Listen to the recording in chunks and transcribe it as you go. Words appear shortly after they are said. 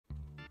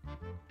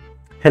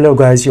Hello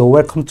guys, you're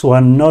welcome to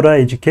another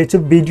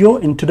educative video.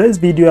 In today's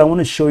video I want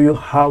to show you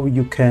how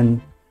you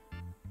can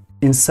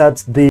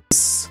insert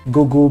this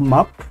Google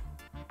map.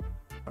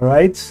 All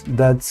right,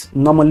 that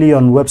normally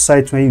on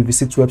websites, when you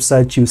visit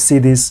websites, you see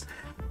this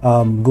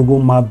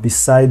Google map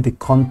beside the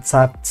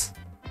contact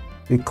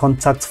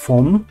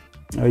form.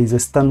 It's a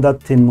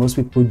standard thing most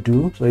people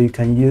do, so you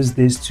can use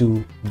this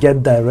to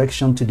get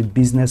direction to the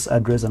business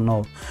address and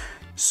all.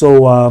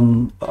 So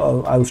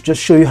I'll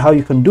just show you how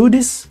you can do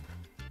this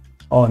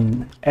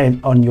on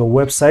your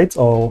website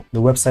or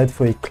the website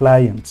for a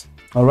client.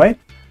 All right,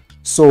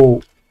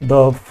 so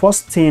the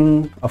first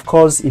thing, of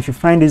course, if you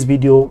find this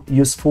video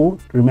useful,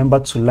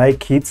 remember to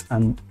like it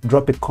and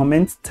drop a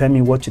comment. Tell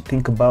me what you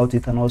think about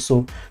it, and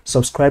also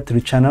subscribe to the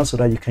channel so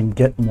that you can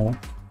get more.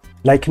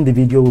 Liking the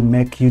video will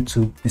make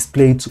YouTube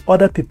display it to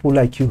other people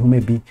like you who may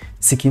be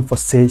seeking for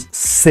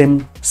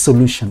same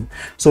solution.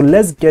 So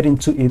let's get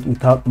into it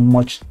without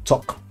much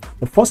talk.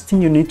 The first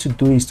thing you need to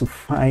do is to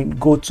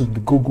go to the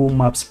Google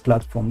Maps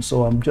platform.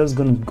 So I'm just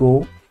going to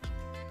go.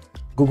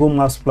 Google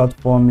Maps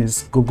platform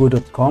is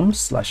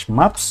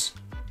google.com/maps.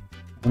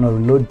 I'm going to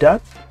reload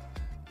that.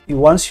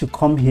 Once you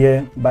come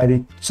here, by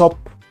the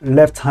top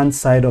left hand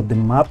side of the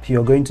map,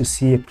 you're going to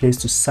see a place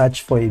to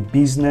search for a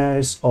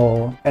business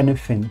or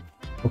anything.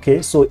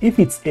 Okay, so if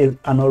it's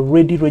an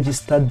already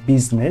registered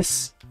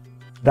business,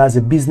 that's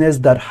a business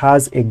that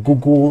has a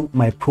Google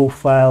My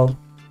Profile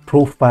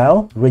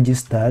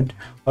registered,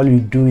 all you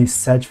do is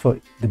search for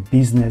the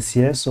business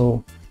here.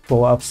 So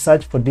I've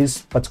searched for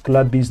this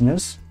particular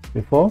business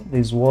before.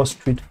 There's Wall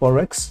Street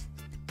Forex.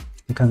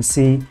 You can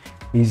see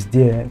is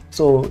there.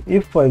 So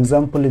if, for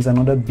example, is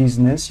another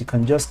business, you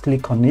can just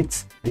click on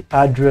it. The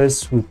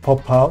address will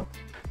pop out.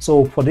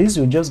 So for this,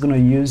 we're just going to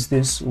use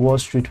this Wall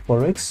Street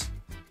Forex.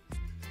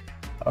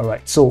 All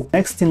right, so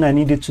next thing I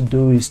needed to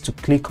do is to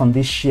click on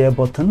this share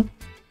button.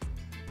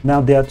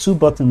 Now there are two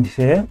buttons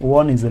here.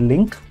 One is a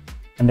link,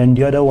 and then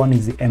the other one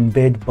is the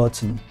embed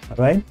button. All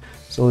right,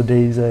 so there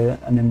is an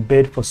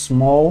embed for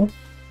small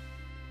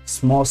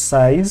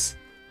size,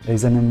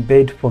 there's an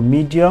embed for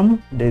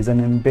medium, there's an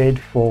embed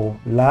for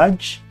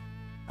large,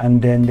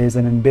 and then there's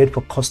an embed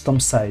for custom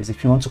size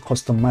if you want to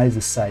customize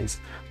the size.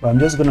 But I'm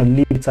just going to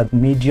leave it at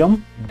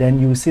medium. Then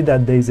you will see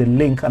that there is a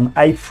link, an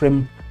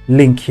iframe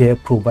link here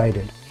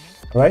provided.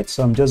 All right,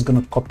 so I'm just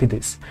going to copy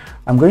this.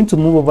 I'm going to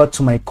move over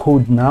to my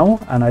code now,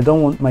 and I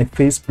don't want my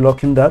face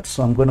blocking that,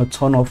 so I'm going to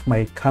turn off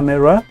my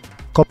camera.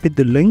 Copy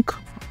the link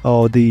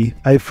or the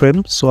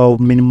iframe, so I'll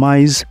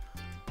minimize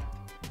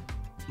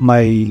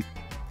my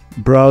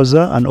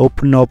browser and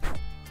open up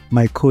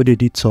my code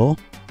editor.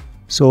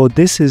 So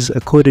this is a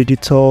code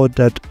editor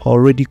that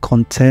already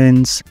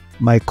contains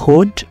my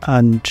code,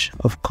 and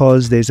of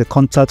course there's a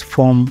contact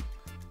form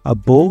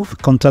above,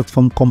 contact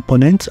form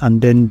component,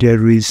 and then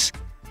there is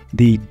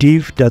the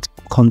div that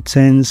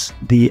contains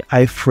the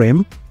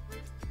iframe.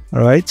 All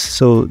right,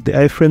 so the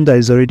iframe that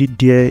is already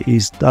there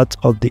is that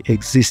of the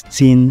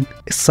existing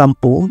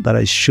sample that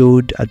I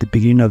showed at the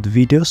beginning of the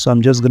video, so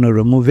I'm just going to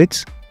remove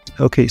it.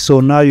 Okay, so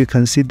now you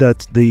can see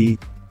that the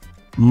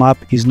map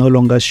is no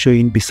longer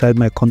showing beside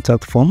my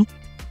contact form,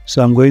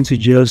 so I'm going to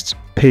just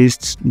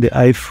paste the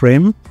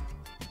iframe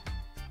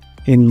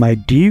in my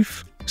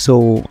div.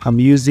 So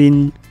I'm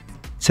using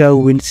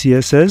Tailwind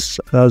CSS.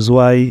 That's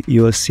why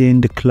you are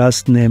seeing the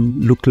class name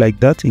look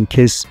like that, in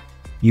case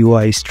you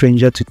are a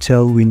stranger to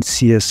Tailwind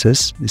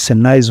CSS. It's a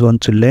nice one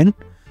to learn.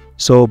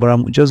 So but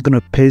I'm just going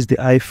to paste the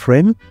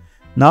iframe.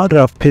 Now that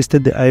I've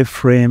pasted the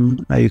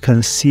iframe, now you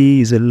can see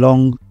is a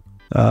long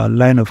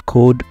line of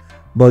code,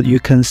 but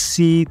you can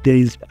see there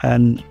is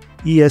an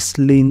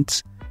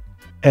ESLint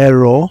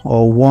error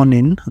or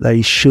warning that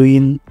is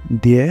showing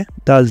there.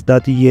 That's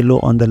that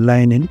yellow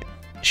underlining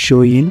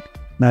showing.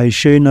 Now it's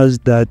showing us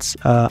that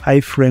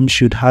iframe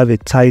should have a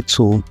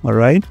title. All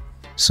right,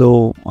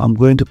 so I'm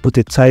going to put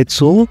a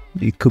title.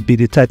 It could be,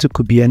 the title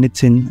could be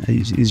anything.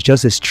 It's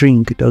just a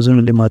string, it doesn't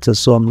really matter.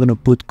 So I'm going to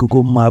put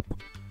Google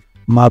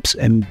Maps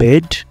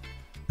embed,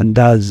 and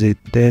that's it.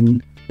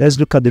 Then let's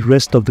look at the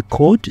rest of the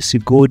code. So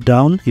you go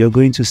down, you're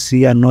going to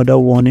see another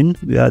warning.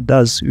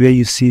 That's where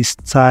you see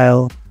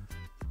style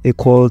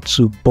equal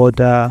to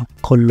border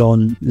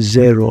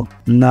 :0.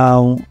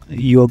 Now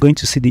you are going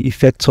to see the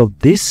effects of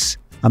this.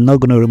 I'm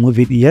not going to remove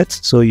it yet,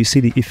 so you see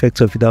the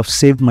effects of it. I've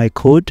saved my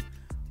code,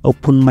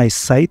 open my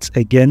site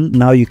again.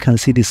 Now you can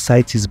see the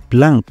site is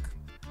blank.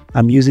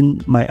 I'm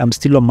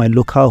still on my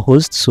local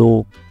host,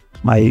 so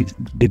my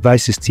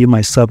device is still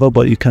my server,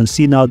 but you can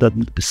see now that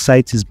the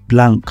site is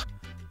blank.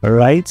 All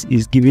right,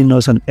 it's giving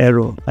us an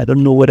error. I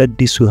don't know whether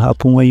this will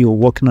happen when you're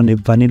working on a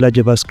vanilla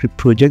JavaScript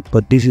project,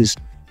 but this is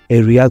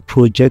a React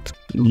project.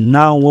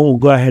 Now when we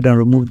go ahead and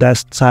remove that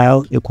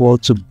style equal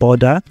to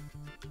border,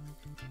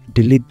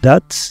 delete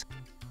that,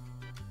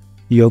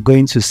 you're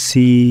going to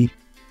see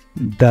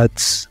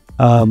that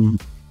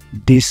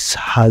this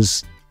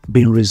has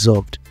been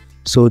resolved.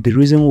 So the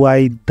reason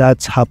why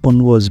that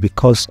happened was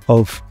because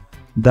of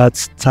that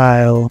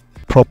style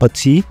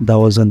property that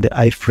was on the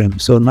iframe.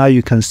 So now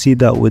you can see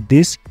that with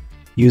this,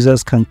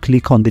 users can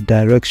click on the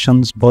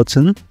directions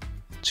button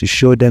to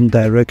show them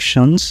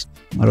directions.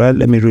 All right,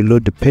 let me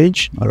reload the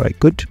page. All right,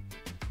 good.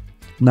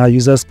 Now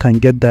users can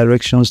get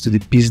directions to the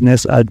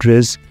business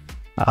address,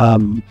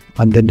 and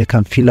then they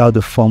can fill out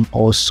the form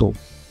also.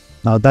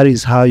 Now that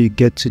is how you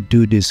get to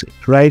do this.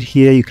 Right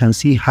here you can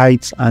see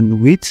height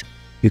and width.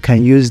 You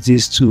can use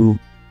this to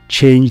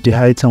change the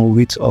height and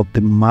width of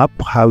the map,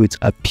 how it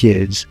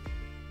appears.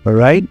 All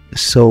right,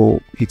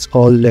 so it's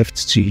all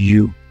left to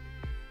you.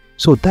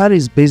 So that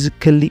is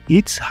basically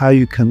it, how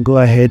you can go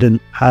ahead and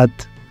add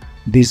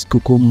this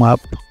Google Map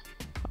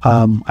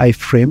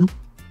iframe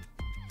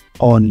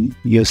on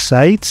your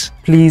site.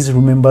 Please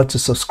remember to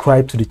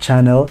subscribe to the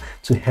channel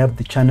to help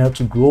the channel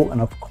to grow,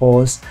 and of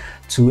course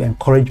to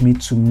encourage me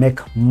to make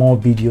more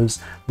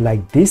videos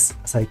like this,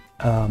 as I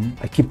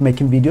keep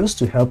making videos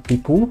to help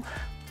people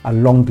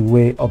along the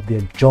way of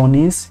their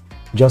journeys.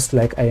 Just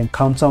like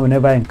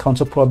whenever I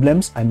encounter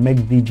problems, I make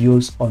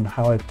videos on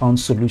how I found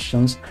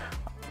solutions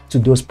to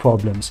those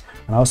problems,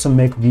 and I also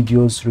make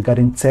videos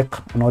regarding tech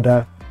and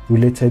other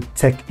related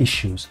tech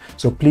issues.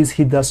 So please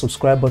hit that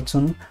subscribe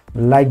button,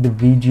 like the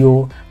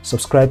video,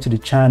 subscribe to the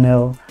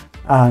channel,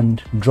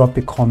 and drop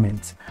a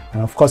comment.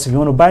 And of course, if you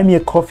want to buy me a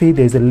coffee,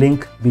 there's a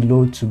link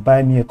below to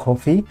buy me a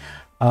coffee.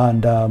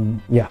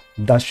 And yeah,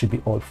 that should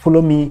be all.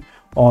 Follow me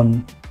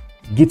on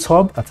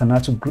GitHub at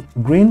Anatu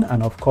Green,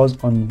 and of course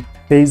on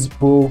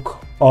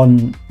Facebook,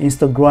 on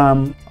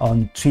Instagram,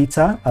 on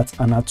Twitter at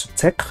Anatu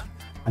Tech.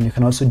 And you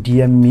can also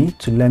DM me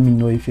to let me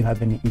know if you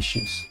have any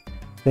issues.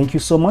 Thank you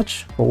so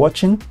much for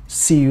watching.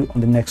 See you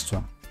on the next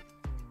one.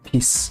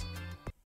 Peace.